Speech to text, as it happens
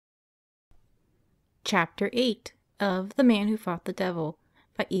Chapter 8 of The Man Who Fought the Devil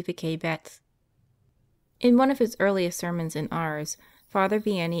by Eva K Betz. In one of his earliest sermons in Ars, Father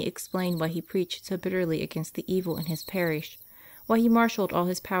Vianney explained why he preached so bitterly against the evil in his parish, why he marshaled all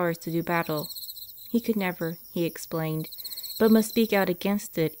his powers to do battle. He could never, he explained, but must speak out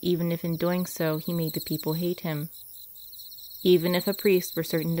against it, even if in doing so he made the people hate him. Even if a priest were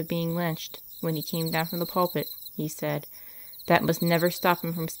certain of being lynched when he came down from the pulpit, he said, that must never stop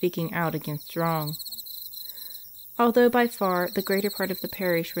him from speaking out against wrong. Although by far the greater part of the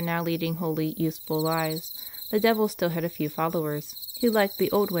parish were now leading holy, useful lives, the devil still had a few followers, who liked the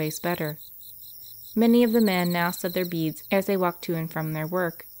old ways better. Many of the men now said their beads as they walked to and from their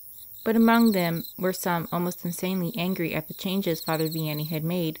work, but among them were some almost insanely angry at the changes Father Vianney had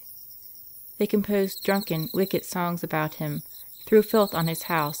made. They composed drunken, wicked songs about him, threw filth on his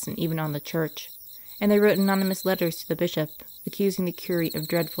house and even on the church, and they wrote anonymous letters to the bishop, accusing the curate of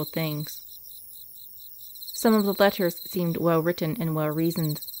dreadful things. Some of the letters seemed well written and well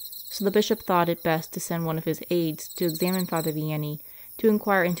reasoned, so the bishop thought it best to send one of his aides to examine Father Vianney, to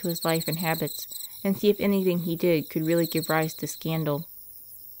inquire into his life and habits, and see if anything he did could really give rise to scandal.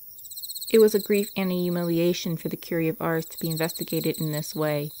 It was a grief and a humiliation for the curé of Ars to be investigated in this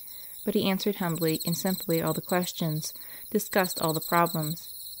way, but he answered humbly and simply all the questions, discussed all the problems,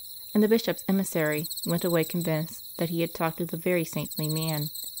 and the bishop's emissary went away convinced that he had talked with a very saintly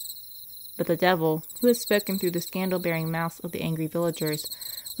man. But the devil, who had spoken through the scandal-bearing mouths of the angry villagers,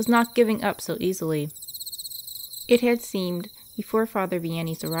 was not giving up so easily. It had seemed, before Father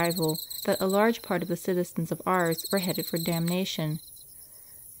Vianney's arrival, that a large part of the citizens of Ars were headed for damnation.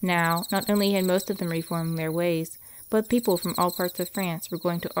 Now, not only had most of them reformed their ways, but people from all parts of France were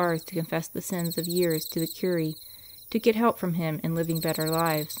going to Ars to confess the sins of years to the curé, to get help from him in living better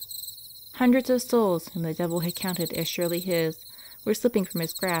lives. Hundreds of souls whom the devil had counted as surely his were slipping from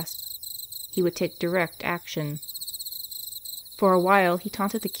his grasp. He would take direct action. For a while he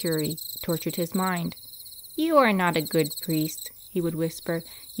taunted the curé, tortured his mind. "You are not a good priest," he would whisper.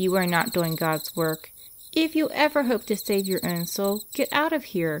 "You are not doing God's work. If you ever hope to save your own soul, get out of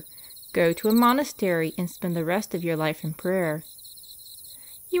here. Go to a monastery and spend the rest of your life in prayer."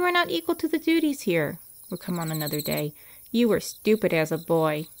 "You are not equal to the duties here," would come on another day. "You were stupid as a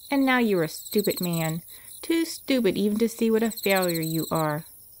boy, and now you are a stupid man, too stupid even to see what a failure you are."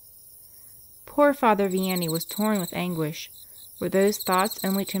 Poor Father Vianney was torn with anguish. Were those thoughts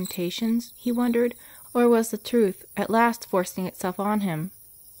only temptations, he wondered, or was the truth at last forcing itself on him?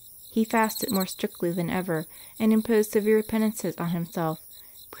 He fasted more strictly than ever, and imposed severe penances on himself,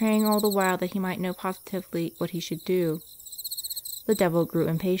 praying all the while that he might know positively what he should do. The devil grew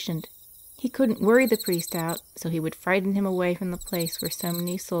impatient. He couldn't worry the priest out, so he would frighten him away from the place where so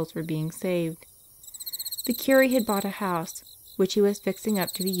many souls were being saved. The curé had bought a house, which he was fixing up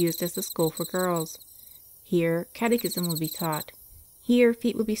to be used as a school for girls. Here catechism would be taught. Here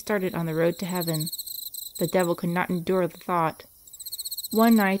feet would be started on the road to heaven. The devil could not endure the thought.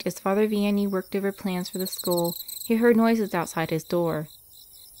 One night, as Father Vianney worked over plans for the school, he heard noises outside his door.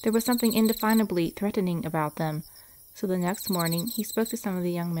 There was something indefinably threatening about them, so the next morning he spoke to some of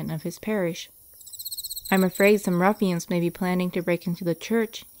the young men of his parish. "I'm afraid some ruffians may be planning to break into the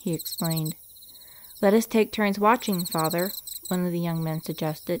church," he explained. "Let us take turns watching, Father," one of the young men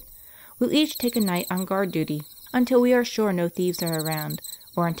suggested. "We'll each take a night on guard duty, until we are sure no thieves are around,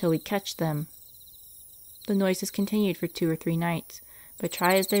 or until we catch them." The noises continued for 2 or 3 nights, but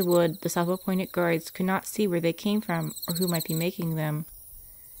try as they would, the self-appointed guards could not see where they came from or who might be making them.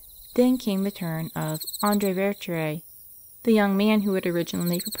 Then came the turn of André Vertre, the young man who had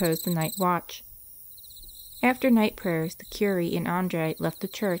originally proposed the night watch. After night prayers, the curé and André left the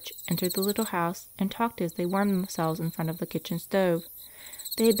church, entered the little house, and talked as they warmed themselves in front of the kitchen stove.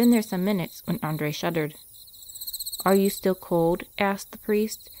 They had been there some minutes when André shuddered. "Are you still cold?" asked the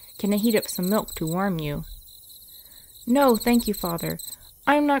priest. "Can I heat up some milk to warm you?" "No, thank you, Father.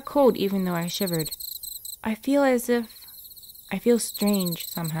 I am not cold even though I shivered. I feel strange,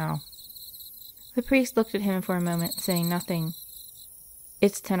 somehow." The priest looked at him for a moment, saying nothing.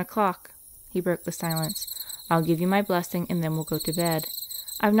 "It's 10 o'clock," he broke the silence. "I'll give you my blessing, and then we'll go to bed.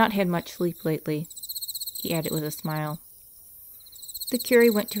 I've not had much sleep lately," he added with a smile. The curé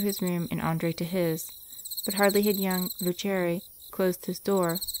went to his room and André to his, but hardly had young Vertre closed his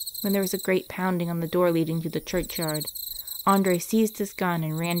door when there was a great pounding on the door leading to the churchyard. André seized his gun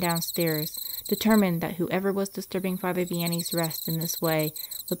and ran downstairs, determined that whoever was disturbing Father Vianney's rest in this way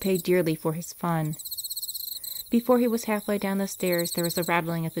would pay dearly for his fun. Before he was halfway down the stairs there was a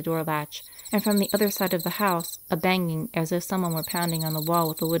rattling at the door latch, and from the other side of the house a banging as if someone were pounding on the wall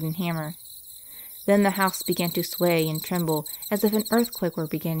with a wooden hammer. Then the house began to sway and tremble as if an earthquake were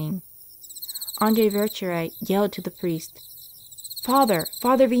beginning. Andre Vercheray yelled to the priest, Father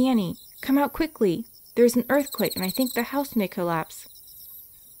Vianney, come out quickly! There is an earthquake, and I think the house may collapse."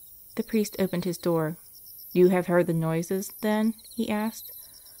 The priest opened his door. "You have heard the noises, then?" he asked.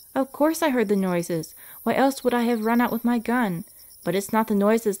 "Of course I heard the noises. Why else would I have run out with my gun? But it's not the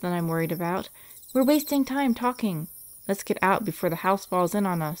noises that I'm worried about. We're wasting time talking. Let's get out before the house falls in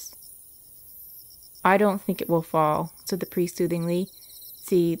on us." "I don't think it will fall," said the priest soothingly.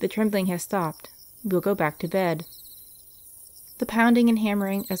 "See, the trembling has stopped. We'll go back to bed." The pounding and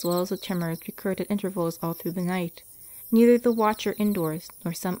hammering as well as the tremors recurred at intervals all through the night. Neither the watcher indoors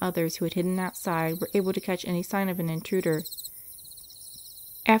nor some others who had hidden outside were able to catch any sign of an intruder.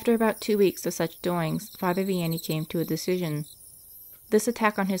 After about 2 weeks of such doings, Father Vianney came to a decision. This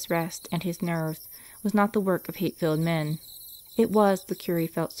attack on his rest and his nerves was not the work of hate-filled men. It was, the curé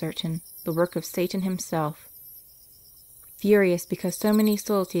felt certain, the work of Satan himself. Furious because so many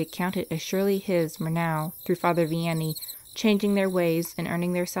souls he had counted as surely his were now, through Father Vianney, changing their ways and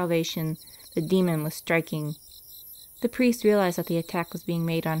earning their salvation, the demon was striking. The priest realized that the attack was being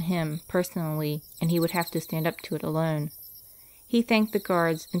made on him, personally, and he would have to stand up to it alone. He thanked the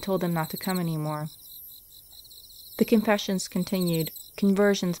guards and told them not to come any more. The confessions continued,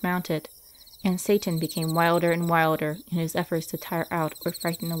 conversions mounted, and Satan became wilder and wilder in his efforts to tire out or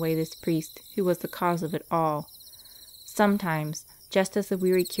frighten away this priest who was the cause of it all. Sometimes, just as the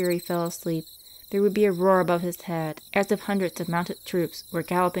weary curé fell asleep, there would be a roar above his head, as if hundreds of mounted troops were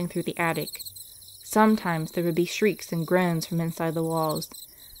galloping through the attic. Sometimes there would be shrieks and groans from inside the walls.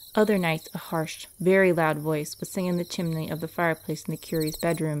 Other nights a harsh, very loud voice would sing in the chimney of the fireplace in the curé's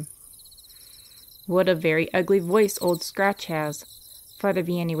bedroom. "What a very ugly voice old Scratch has," Father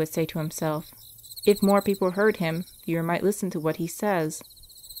Vianney would say to himself. "If more people heard him, fewer might listen to what he says."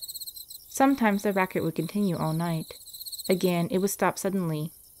 Sometimes the racket would continue all night. Again it would stop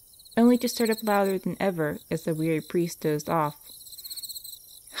suddenly, only to start up louder than ever as the weary priest dozed off.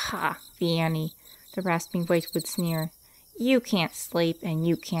 "Ha, Vianney," the rasping voice would sneer. "You can't sleep and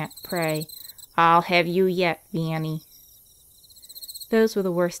you can't pray. I'll have you yet, Vianney." Those were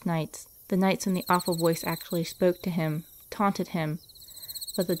the worst nights, the nights when the awful voice actually spoke to him, taunted him.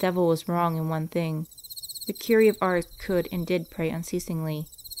 But the devil was wrong in one thing. The curé of Ars could and did pray unceasingly.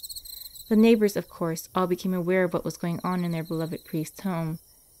 The neighbors, of course, all became aware of what was going on in their beloved priest's home.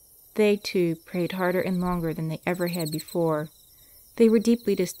 They, too, prayed harder and longer than they ever had before. They were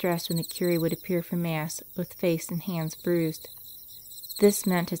deeply distressed when the curé would appear for Mass with face and hands bruised. This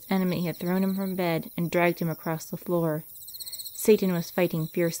meant his enemy had thrown him from bed and dragged him across the floor. Satan was fighting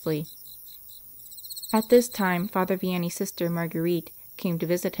fiercely. At this time, Father Vianney's sister, Marguerite, came to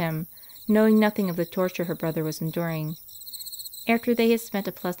visit him, knowing nothing of the torture her brother was enduring. After they had spent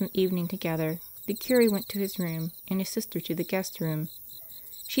a pleasant evening together, the curé went to his room, and his sister to the guest room.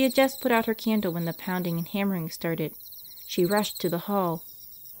 She had just put out her candle when the pounding and hammering started. She rushed to the hall.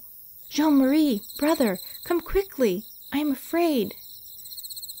 "Jean-Marie, brother, come quickly! I am afraid!"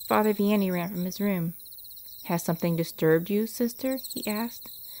 Father Vianney ran from his room. "Has something disturbed you, sister?" he asked.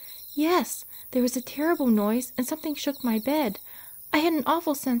 "Yes, there was a terrible noise, and something shook my bed. I had an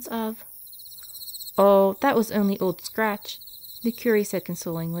awful sense of—" "Oh, that was only old Scratch," the curé said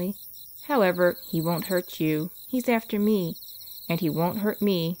consolingly. "However, he won't hurt you. He's after me. And he won't hurt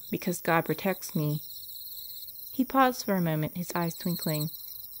me, because God protects me." He paused for a moment, his eyes twinkling.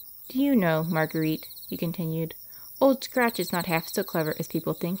 "Do you know, Marguerite," he continued, "old Scratch is not half so clever as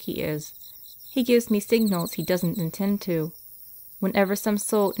people think he is. He gives me signals he doesn't intend to. Whenever some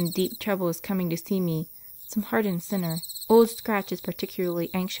soul in deep trouble is coming to see me, some hardened sinner, old Scratch is particularly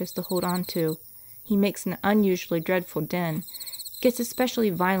anxious to hold on to. He makes an unusually dreadful din, gets especially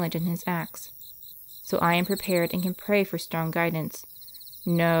violent in his acts. So I am prepared and can pray for strong guidance.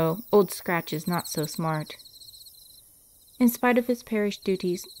 No, old Scratch is not so smart." In spite of his parish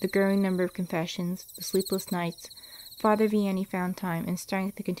duties, the growing number of confessions, the sleepless nights, Father Vianney found time and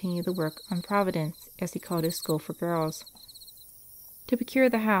strength to continue the work on Providence, as he called his school for girls. To procure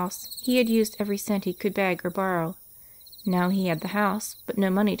the house, he had used every cent he could beg or borrow. Now he had the house, but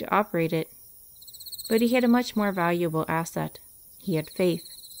no money to operate it. But he had a much more valuable asset. He had faith.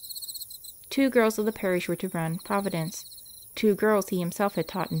 2 girls of the parish were to run Providence, 2 girls he himself had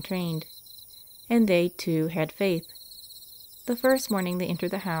taught and trained. And they, too, had faith. The first morning they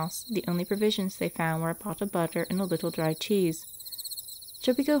entered the house, the only provisions they found were a pot of butter and a little dry cheese.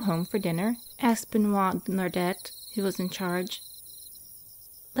 "Shall we go home for dinner?" asked Benoit Nardette, who was in charge.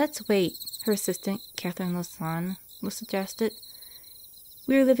 "Let's wait," her assistant, Catherine Lausanne, was suggested.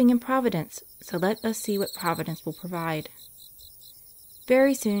 "We are living in Providence, so let us see what Providence will provide."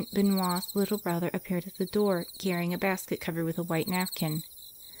 Very soon Benoit's little brother appeared at the door, carrying a basket covered with a white napkin.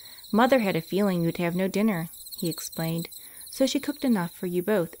 "Mother had a feeling you'd have no dinner," he explained, "so she cooked enough for you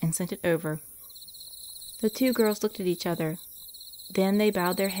both and sent it over." The two girls looked at each other. Then they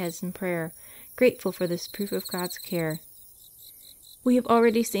bowed their heads in prayer, grateful for this proof of God's care. We have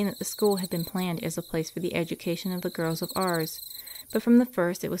already seen that the school had been planned as a place for the education of the girls of Ars, but from the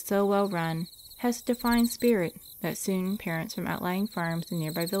first it was so well run, had such a fine spirit, that soon parents from outlying farms and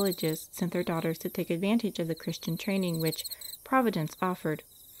nearby villages sent their daughters to take advantage of the Christian training which Providence offered.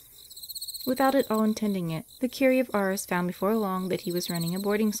 Without at all intending it, the curé of Ars found before long that he was running a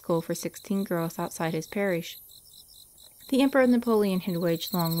boarding school for 16 girls outside his parish. The Emperor Napoleon had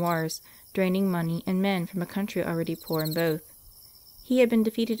waged long wars, draining money and men from a country already poor in both. He had been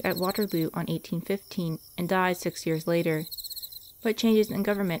defeated at Waterloo on 1815 and died 6 years later. But changes in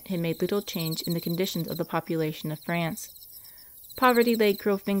government had made little change in the conditions of the population of France. Poverty laid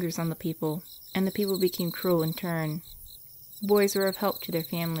cruel fingers on the people, and the people became cruel in turn. Boys were of help to their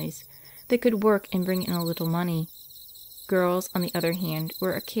families. They could work and bring in a little money. Girls, on the other hand,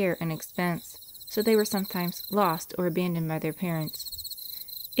 were a care and expense, so they were sometimes lost or abandoned by their parents.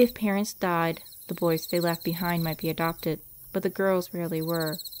 If parents died, the boys they left behind might be adopted, but the girls rarely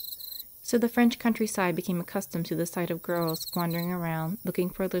were. So the French countryside became accustomed to the sight of girls wandering around, looking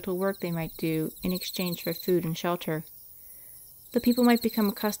for a little work they might do in exchange for food and shelter. The people might become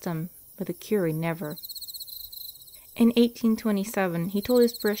accustomed, but the curé never. In 1827 he told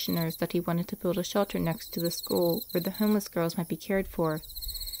his parishioners that he wanted to build a shelter next to the school where the homeless girls might be cared for.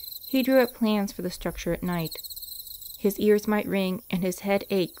 He drew up plans for the structure at night. His ears might ring and his head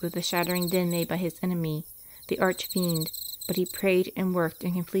ache with the shattering din made by his enemy, the arch-fiend, but he prayed and worked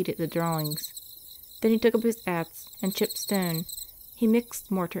and completed the drawings. Then he took up his adze and chipped stone. He mixed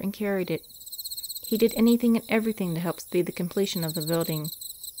mortar and carried it. He did anything and everything to help speed the completion of the building.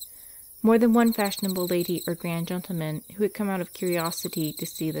 More than one fashionable lady or grand gentleman who had come out of curiosity to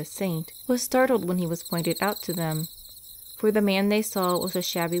see the saint was startled when he was pointed out to them, for the man they saw was a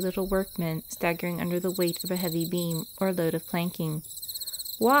shabby little workman staggering under the weight of a heavy beam or a load of planking.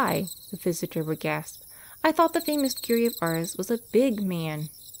 "Why," the visitor would gasp, "I thought the famous curé of Ars was a big man."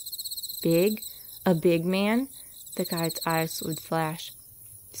 "Big? A big man?" The guide's eyes would flash.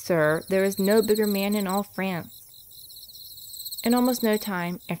 "Sir, there is no bigger man in all France." In almost no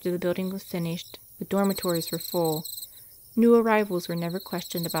time after the building was finished, the dormitories were full. New arrivals were never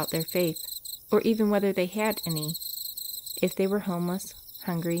questioned about their faith, or even whether they had any. If they were homeless,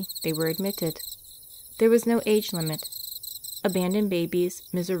 hungry, they were admitted. There was no age limit. Abandoned babies,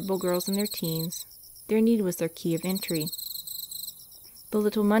 miserable girls in their teens, their need was their key of entry. The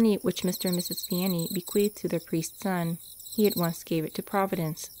little money which Mr. and Mrs. Vianney bequeathed to their priest's son, he at once gave it to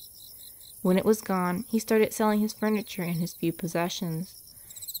Providence. When it was gone, he started selling his furniture and his few possessions.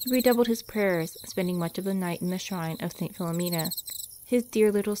 He redoubled his prayers, spending much of the night in the shrine of St. Philomena, his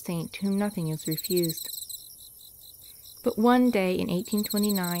dear little saint to whom nothing is refused. But one day in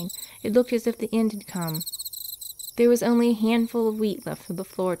 1829 it looked as if the end had come. There was only a handful of wheat left for the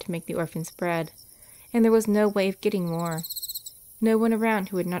floor to make the orphans' bread, and there was no way of getting more. No one around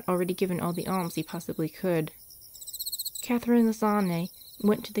who had not already given all the alms he possibly could. Catherine Lazane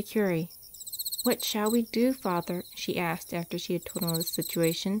went to the curé. "What shall we do, Father?" she asked after she had told him of the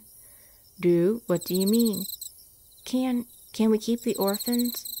situation. "Do? What do you mean?" Can we keep the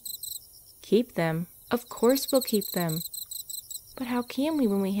orphans?" "Keep them? Of course we'll keep them." "But how can we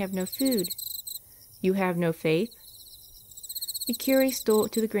when we have no food?" "You have no faith?" The curé stole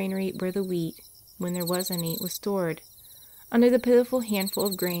to the granary where the wheat, when there was any, was stored. Under the pitiful handful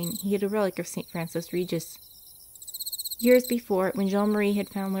of grain he hid a relic of St. Francis Regis. Years before, when Jean-Marie had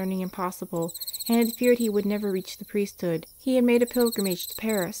found learning impossible, and had feared he would never reach the priesthood, he had made a pilgrimage to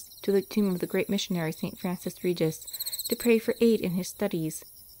Paris, to the tomb of the great missionary St. Francis Regis, to pray for aid in his studies.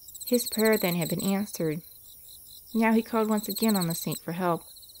 His prayer then had been answered. Now he called once again on the saint for help.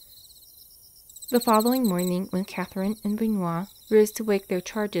 The following morning, when Catherine and Benoit rose to wake their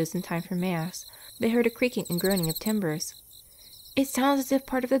charges in time for Mass, they heard a creaking and groaning of timbers. "It sounds as if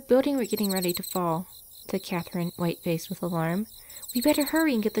part of the building were getting ready to fall," said Catherine, white-faced with alarm. "We better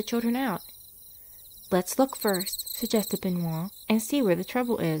hurry and get the children out." "Let's look first," suggested Benoit, "and see where the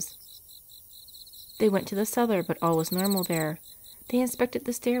trouble is." They went to the cellar, but all was normal there. They inspected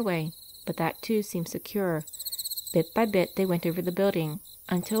the stairway, but that too seemed secure. Bit by bit they went over the building,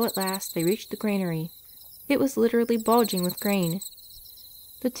 until at last they reached the granary. It was literally bulging with grain.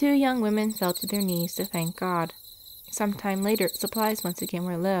 The two young women fell to their knees to thank God. Some time later supplies once again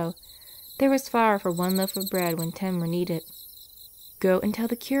were low. There was flour for 1 loaf of bread when 10 were needed. "Go and tell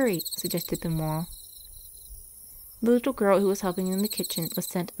the curé," suggested Benoit. The little girl who was helping in the kitchen was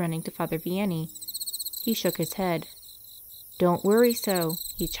sent running to Father Vianney. He shook his head. "Don't worry so,"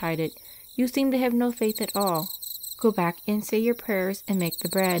 he chided. "You seem to have no faith at all. Go back and say your prayers and make the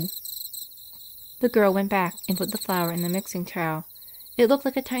bread." The girl went back and put the flour in the mixing trowel. It looked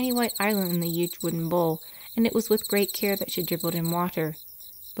like a tiny white island in the huge wooden bowl, and it was with great care that she dribbled in water.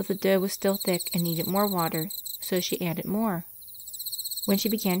 But the dough was still thick and needed more water, so she added more. When she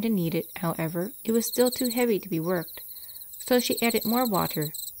began to knead it, however, it was still too heavy to be worked, so she added more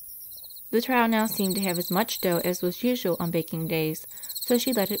water. The trowel now seemed to have as much dough as was usual on baking days, so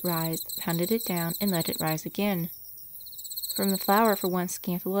she let it rise, pounded it down, and let it rise again. From the flour for one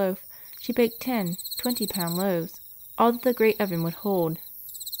scant loaf, she baked 10, 20-pound loaves, all that the great oven would hold.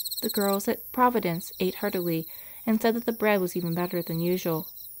 The girls at Providence ate heartily, and said that the bread was even better than usual.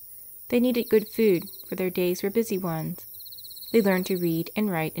 They needed good food, for their days were busy ones. They learned to read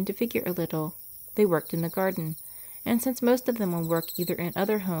and write and to figure a little. They worked in the garden, and since most of them would work either in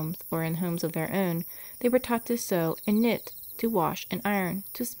other homes or in homes of their own, they were taught to sew and knit, to wash and iron,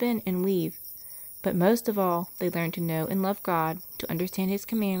 to spin and weave. But most of all, they learned to know and love God, to understand His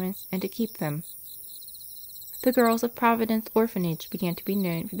commandments, and to keep them. The girls of Providence Orphanage began to be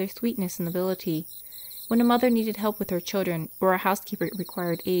known for their sweetness and ability. When a mother needed help with her children, or a housekeeper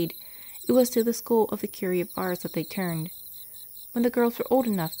required aid, it was to the school of the Cure of Ars that they turned. When the girls were old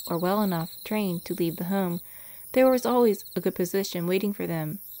enough or well enough trained to leave the home, there was always a good position waiting for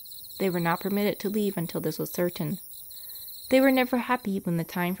them. They were not permitted to leave until this was certain. They were never happy when the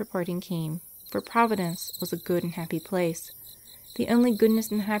time for parting came, for Providence was a good and happy place, the only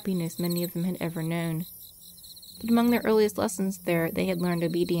goodness and happiness many of them had ever known. But among their earliest lessons there they had learned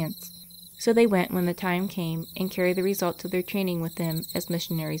obedience. So they went when the time came, and carried the results of their training with them as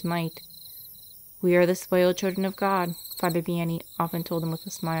missionaries might. "We are the spoiled children of God," Father Vianney often told them with a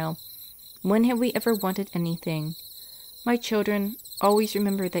smile. "When have we ever wanted anything? My children, always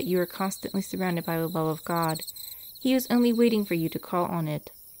remember that you are constantly surrounded by the love of God. He is only waiting for you to call on it."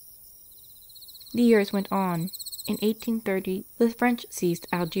 The years went on. In 1830, the French seized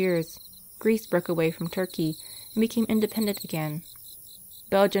Algiers. Greece broke away from Turkey and became independent again.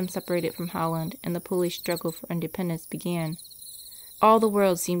 Belgium separated from Holland, and the Polish struggle for independence began. All the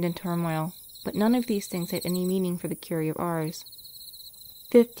world seemed in turmoil, but none of these things had any meaning for the Cure of Ars.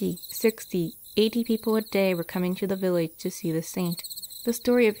 50, 60, 80 people a day were coming to the village to see the saint. The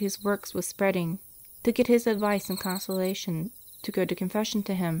story of his works was spreading, to get his advice and consolation, to go to confession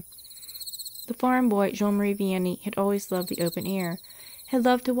to him. The farm boy Jean-Marie Vianney had always loved the open air, had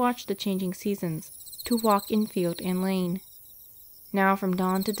loved to watch the changing seasons, to walk in field and lane. Now from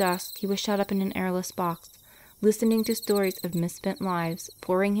dawn to dusk he was shut up in an airless box, listening to stories of misspent lives,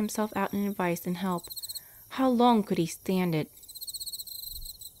 pouring himself out in advice and help. How long could he stand it?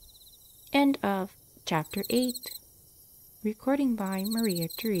 End of Chapter 8. Recording by Maria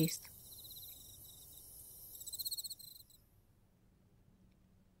Therese.